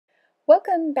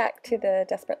Welcome back to the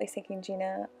Desperately Seeking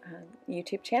Gina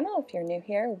YouTube channel. If you're new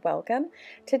here, welcome.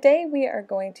 Today we are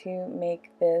going to make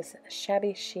this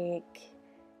shabby chic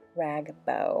rag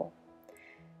bow.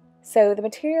 So the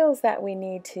materials that we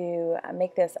need to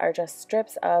make this are just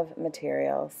strips of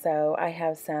material. So I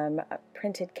have some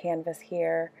printed canvas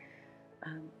here,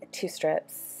 2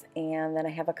 strips, and then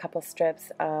I have a couple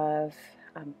strips of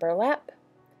burlap.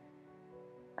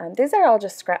 These are all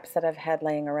just scraps that I've had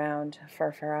laying around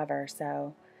for forever.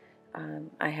 So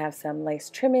I have some lace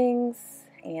trimmings,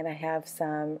 and I have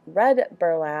some red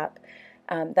burlap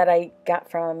that I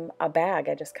got from a bag.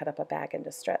 I just cut up a bag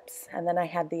into strips. And then I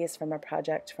had these from a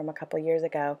project from a couple years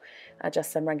ago,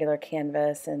 just some regular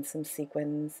canvas and some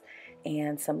sequins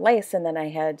and some lace. And then I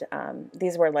had,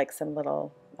 these were like some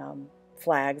little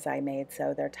flags I made,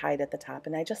 so they're tied at the top.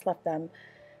 And I just left them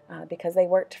because they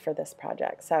worked for this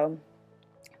project. So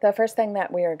the first thing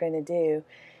that we are going to do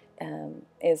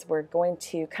is we're going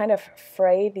to kind of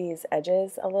fray these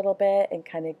edges a little bit and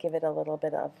kind of give it a little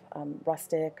bit of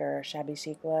rustic or shabby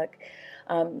chic look.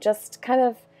 Just kind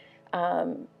of,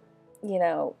 you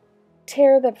know,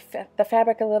 tear the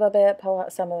fabric a little bit, pull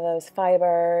out some of those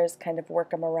fibers, kind of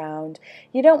work them around.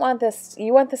 You don't want this,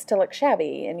 you want this to look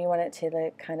shabby, and you want it to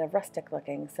look kind of rustic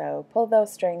looking. So pull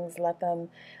those strings, let them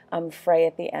fray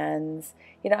at the ends.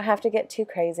 You don't have to get too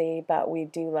crazy, but we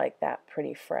do like that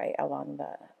pretty fray along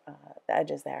the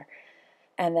edges there.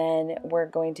 And then we're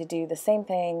going to do the same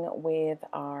thing with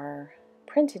our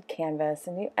printed canvas,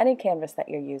 and any canvas that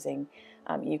you're using,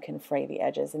 you can fray the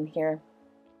edges. And here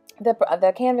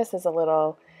the canvas is a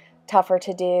little tougher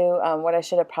to do. What I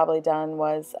should have probably done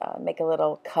was make a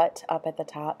little cut up at the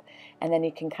top, and then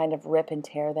you can kind of rip and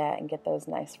tear that and get those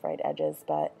nice frayed edges.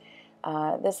 But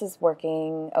this is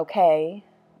working okay,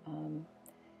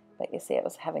 but you see it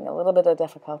was having a little bit of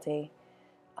difficulty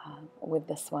with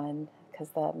this one because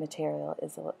the material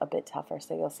is a bit tougher.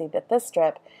 So you'll see that this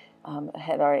strip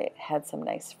had already had some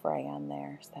nice fray on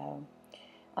there. So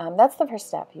that's the first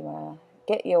step. You want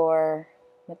to get your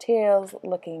materials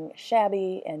looking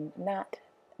shabby and not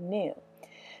new.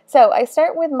 So I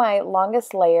start with my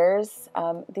longest layers.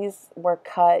 These were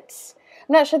cut,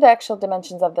 I'm not sure the actual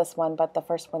dimensions of this one, but the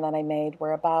first one that I made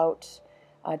were about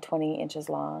 20 inches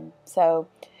long. So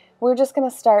we're just going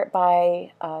to start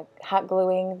by hot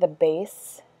gluing the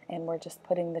base, and we're just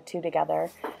putting the two together.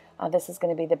 This is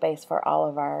going to be the base for all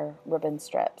of our ribbon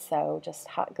strips. So just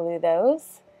hot glue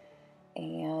those,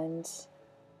 and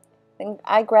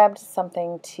I grabbed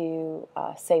something to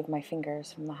save my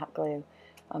fingers from the hot glue.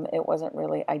 It wasn't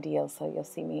really ideal, so you'll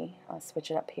see me switch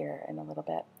it up here in a little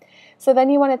bit. So then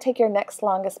you want to take your next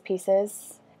longest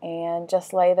pieces and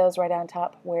just lay those right on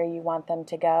top where you want them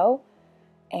to go,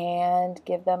 and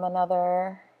give them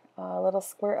another little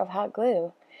squirt of hot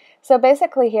glue. So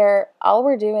basically here, all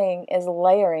we're doing is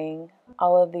layering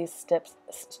all of these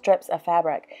strips of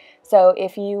fabric. So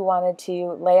if you wanted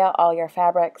to lay out all your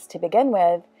fabrics to begin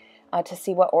with, to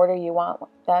see what order you want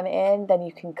them in, then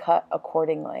you can cut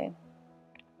accordingly.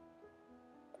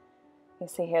 You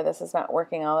see here, this is not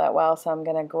working all that well, so I'm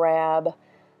going to grab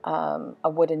a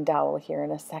wooden dowel here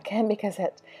in a second because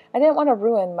I didn't want to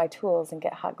ruin my tools and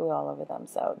get hot glue all over them.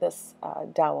 So this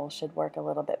dowel should work a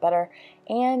little bit better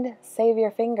and save your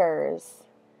fingers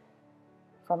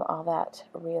from all that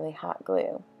really hot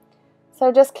glue.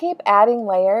 So just keep adding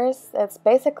layers. It's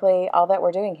basically all that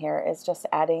we're doing here is just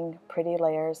adding pretty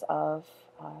layers of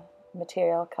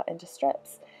material cut into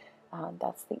strips.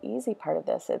 That's the easy part of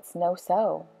this. It's no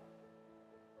sew.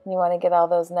 You want to get all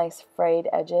those nice frayed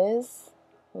edges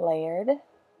layered.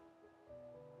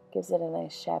 Gives it a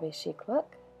nice shabby chic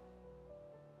look.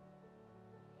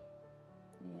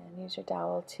 And use your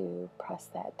dowel to press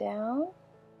that down.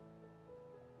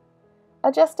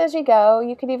 Adjust as you go.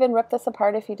 You could even rip this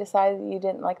apart if you decided you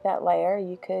didn't like that layer.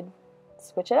 You could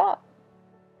switch it up.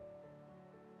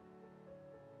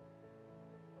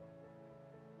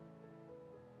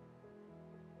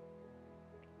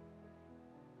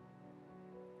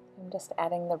 I'm just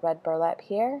adding the red burlap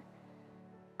here.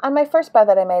 On my first bow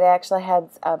that I made, I actually had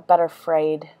a better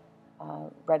frayed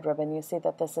red ribbon. You see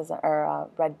that this isn't, or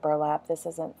red burlap, this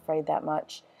isn't frayed that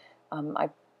much.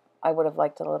 I would have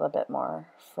liked a little bit more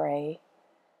fray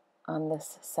on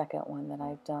this second one that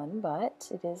I've done, but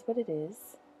it is what it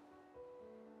is.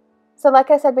 So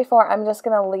like I said before, I'm just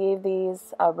going to leave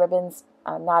these ribbons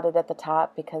knotted at the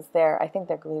top because I think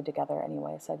they're glued together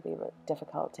anyway, so it'd be really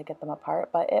difficult to get them apart,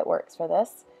 but it works for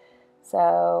this.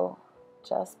 So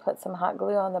just put some hot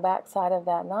glue on the back side of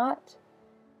that knot,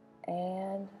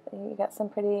 and you got some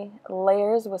pretty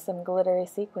layers with some glittery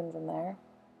sequins in there.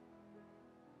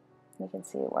 You can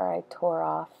see where I tore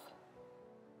off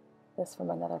this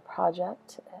from another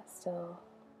project. It still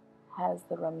has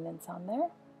the remnants on there.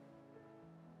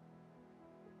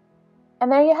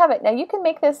 And there you have it. Now you can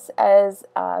make this as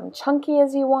chunky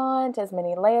as you want, as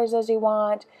many layers as you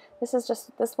want.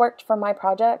 This worked for my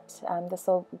project. This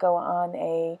will go on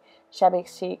a shabby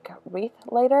chic wreath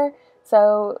later.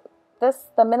 So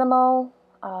the minimal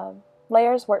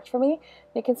layers worked for me.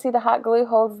 You can see the hot glue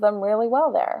holds them really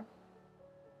well there.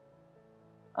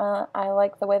 I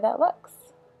like the way that looks.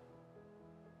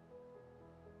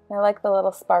 I like the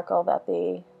little sparkle that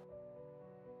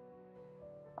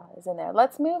is in there.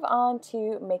 Let's move on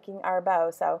to making our bow.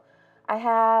 So I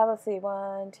have, let's see,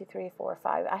 1, 2, 3, 4,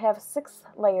 5. I have 6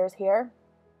 layers here,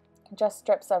 just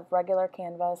strips of regular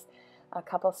canvas, a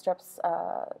couple strips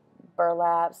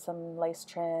burlap, some lace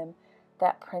trim,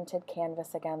 that printed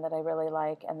canvas again that I really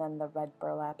like, and then the red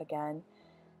burlap again,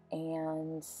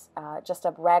 and just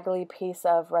a raggedy piece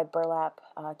of red burlap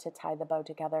to tie the bow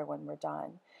together when we're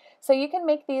done. So you can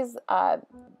make these,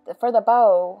 for the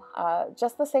bow,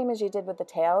 just the same as you did with the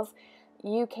tails.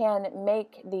 You can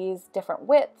make these different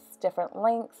widths, different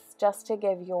lengths, just to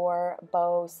give your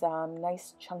bow some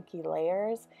nice chunky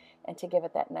layers and to give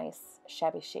it that nice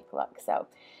shabby chic look. So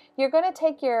you're going to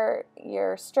take your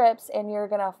strips and you're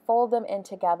going to fold them in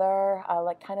together,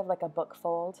 kind of like a book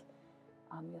fold.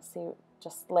 You'll see,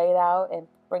 just lay it out and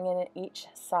bring in each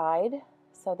side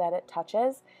so that it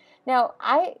touches. Now,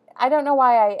 I don't know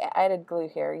why I added glue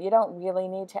here. You don't really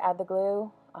need to add the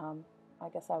glue. I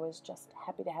guess I was just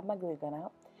happy to have my glue gun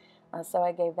out. So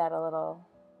I gave that a little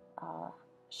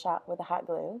shot with the hot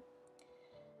glue.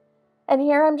 And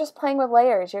here I'm just playing with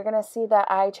layers. You're going to see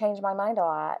that I change my mind a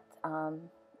lot.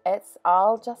 It's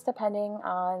all just depending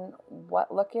on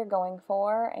what look you're going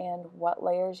for and what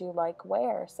layers you like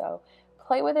where. So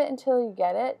play with it until you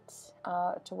get it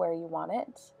to where you want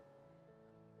it.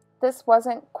 This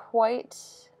wasn't quite,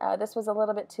 this was a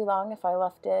little bit too long if I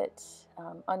left it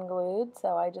unglued,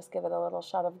 so I just give it a little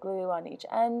shot of glue on each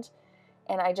end,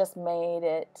 and I just made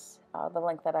it the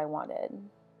length that I wanted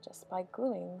just by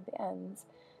gluing the ends.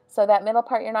 So that middle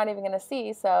part you're not even going to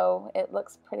see, so it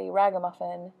looks pretty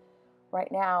ragamuffin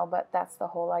right now, but that's the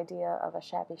whole idea of a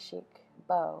shabby chic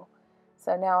bow.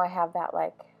 So now I have that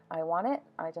like I want it.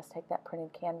 I just take that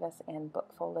printed canvas and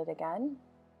book fold it again,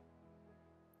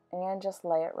 and just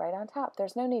lay it right on top.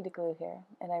 There's no need to glue here,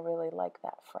 and I really like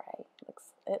that fray.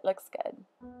 It looks good.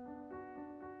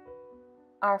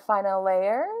 Our final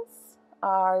layers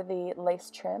are the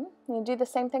lace trim. You do the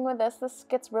same thing with this. This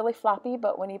gets really floppy,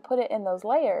 but when you put it in those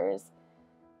layers,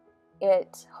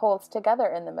 it holds together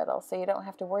in the middle, so you don't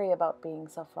have to worry about being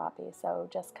so floppy. So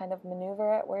just kind of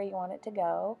maneuver it where you want it to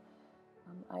go.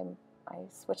 I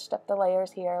switched up the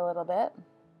layers here a little bit.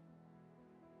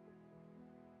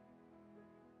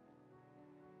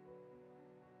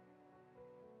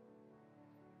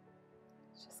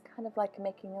 Kind of like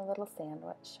making a little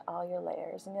sandwich, all your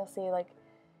layers, and you'll see like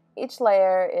each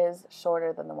layer is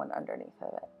shorter than the one underneath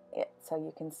of it. So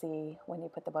you can see when you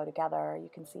put the bow together, you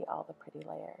can see all the pretty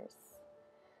layers.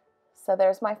 So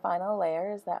there's my final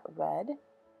layer, is that red,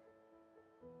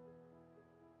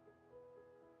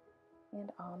 and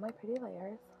all my pretty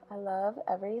layers. I love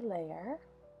every layer.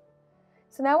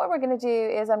 So now what we're going to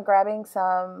do is I'm grabbing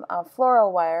some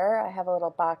floral wire. I have a little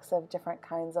box of different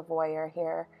kinds of wire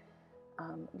here.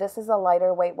 This is a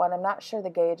lighter weight one. I'm not sure the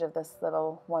gauge of this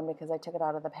little one because I took it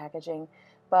out of the packaging,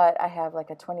 but I have like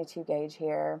a 22 gauge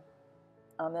here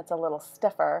that's a little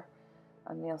stiffer.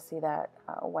 You'll see that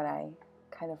when I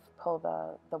kind of pull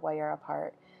the wire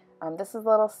apart. This is a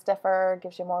little stiffer,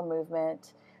 gives you more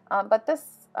movement, but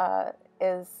this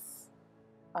is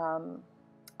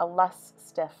a less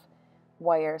stiff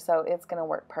wire, so it's going to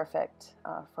work perfect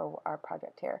for our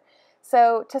project here.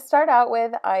 So to start out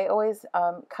with, I always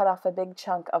cut off a big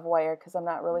chunk of wire because I'm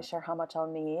not really sure how much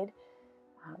I'll need.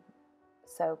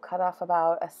 So cut off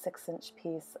about a 6-inch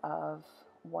piece of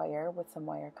wire with some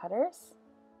wire cutters.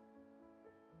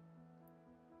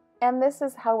 And this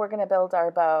is how we're going to build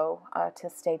our bow to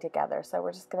stay together. So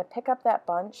we're just going to pick up that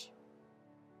bunch,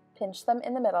 pinch them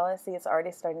in the middle, and see it's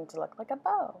already starting to look like a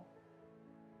bow.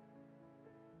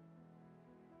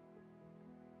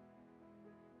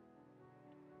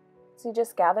 So you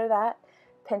just gather that,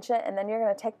 pinch it, and then you're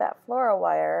going to take that floral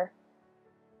wire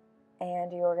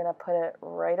and you're going to put it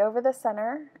right over the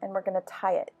center, and we're going to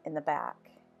tie it in the back.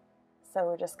 So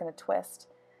we're just going to twist.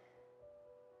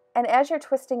 And as you're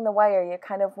twisting the wire, you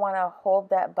kind of want to hold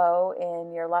that bow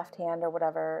in your left hand or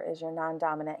whatever is your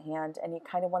non-dominant hand, and you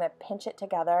kind of want to pinch it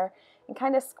together and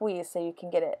kind of squeeze so you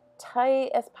can get it tight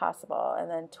as possible,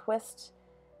 and then twist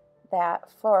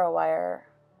that floral wire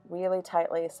really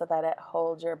tightly so that it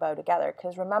holds your bow together.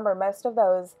 Because remember, most of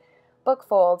those book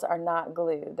folds are not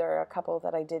glued. There are a couple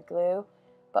that I did glue,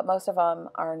 but most of them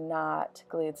are not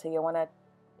glued, so you want to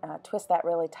twist that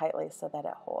really tightly so that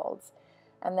it holds.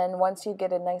 And then once you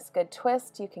get a nice good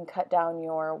twist, you can cut down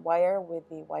your wire with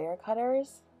the wire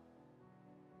cutters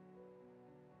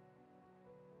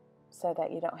so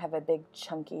that you don't have a big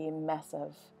chunky mess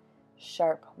of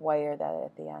sharp wire that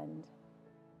at the end.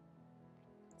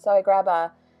 So I grab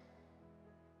a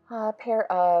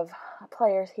pair of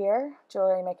pliers here,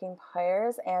 jewelry making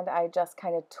pliers, and I just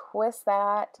kind of twist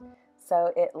that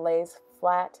so it lays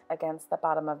flat against the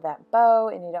bottom of that bow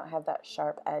and you don't have that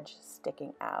sharp edge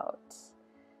sticking out.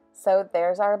 So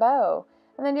there's our bow.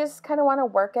 And then you just kind of want to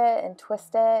work it and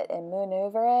twist it and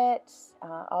maneuver it,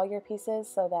 all your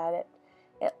pieces, so that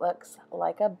it looks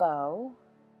like a bow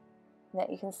and that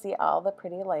you can see all the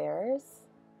pretty layers.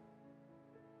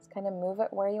 Just kind of move it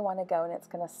where you want to go and it's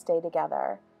going to stay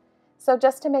together. So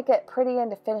just to make it pretty and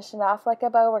to finish it off like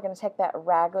a bow, we're going to take that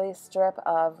raggly strip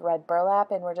of red burlap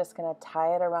and we're just going to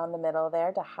tie it around the middle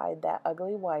there to hide that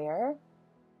ugly wire.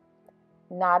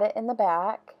 Knot it in the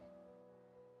back.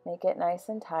 Make it nice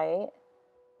and tight,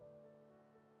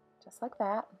 just like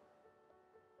that.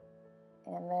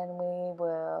 And then we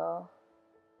will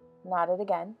knot it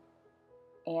again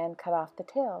and cut off the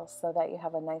tails so that you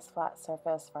have a nice flat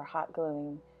surface for hot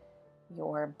gluing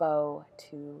your bow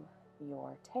to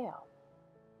your tail.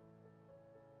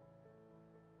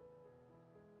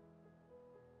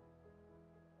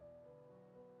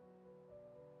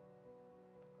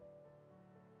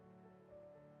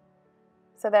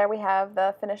 So there we have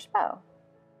the finished bow.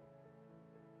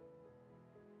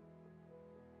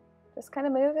 Just kind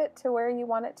of move it to where you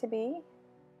want it to be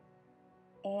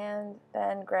and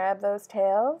then grab those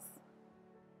tails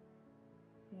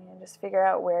and just figure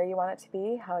out where you want it to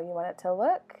be, how you want it to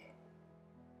look,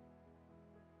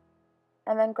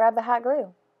 and then grab the hot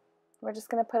glue. We're just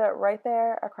going to put it right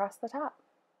there across the top.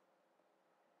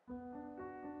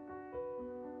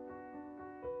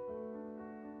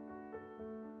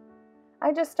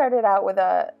 I just started out with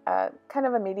a kind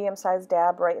of a medium-sized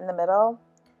dab right in the middle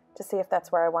to see if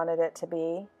that's where I wanted it to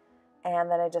be.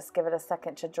 And then I just give it a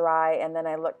second to dry, and then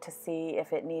I look to see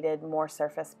if it needed more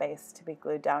surface space to be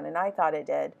glued down, and I thought it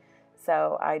did.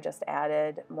 So I just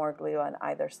added more glue on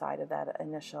either side of that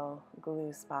initial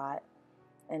glue spot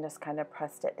and just kind of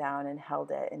pressed it down and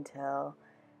held it until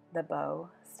the bow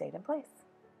stayed in place.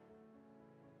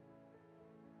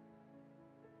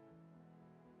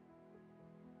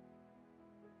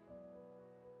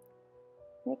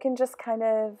 You can just kind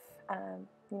of,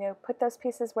 put those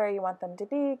pieces where you want them to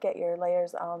be, get your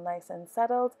layers all nice and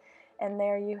settled, and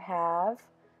there you have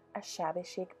a shabby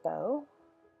chic bow.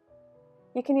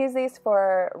 You can use these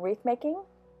for wreath making.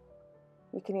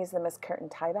 You can use them as curtain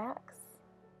tiebacks.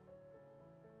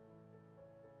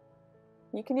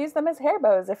 You can use them as hair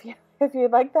bows if you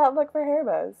like that look for hair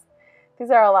bows. These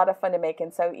are a lot of fun to make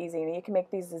and so easy. You can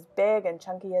make these as big and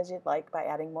chunky as you'd like by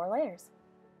adding more layers.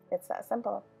 It's that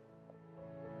simple.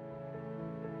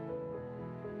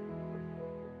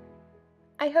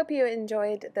 I hope you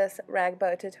enjoyed this rag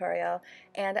bow tutorial,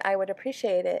 and I would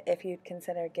appreciate it if you'd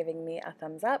consider giving me a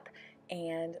thumbs up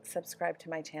and subscribe to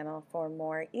my channel for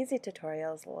more easy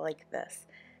tutorials like this.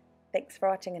 Thanks for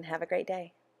watching and have a great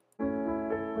day.